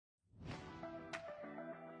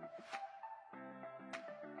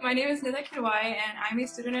My name is Nida Kidwai, and I'm a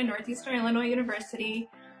student at Northeastern Illinois University.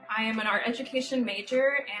 I am an art education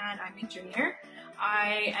major, and I'm a junior.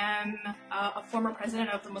 I am a former president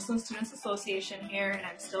of the Muslim Students Association here, and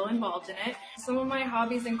I'm still involved in it. Some of my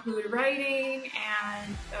hobbies include writing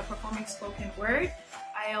and performing spoken word.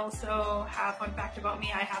 I also have, fun fact about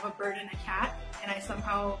me, I have a bird and a cat, and I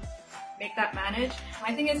somehow make that manage.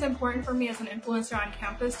 I think it's important for me as an influencer on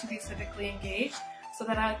campus to be civically engaged so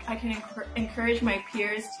that I can encourage my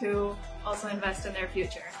peers to also invest in their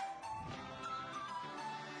future.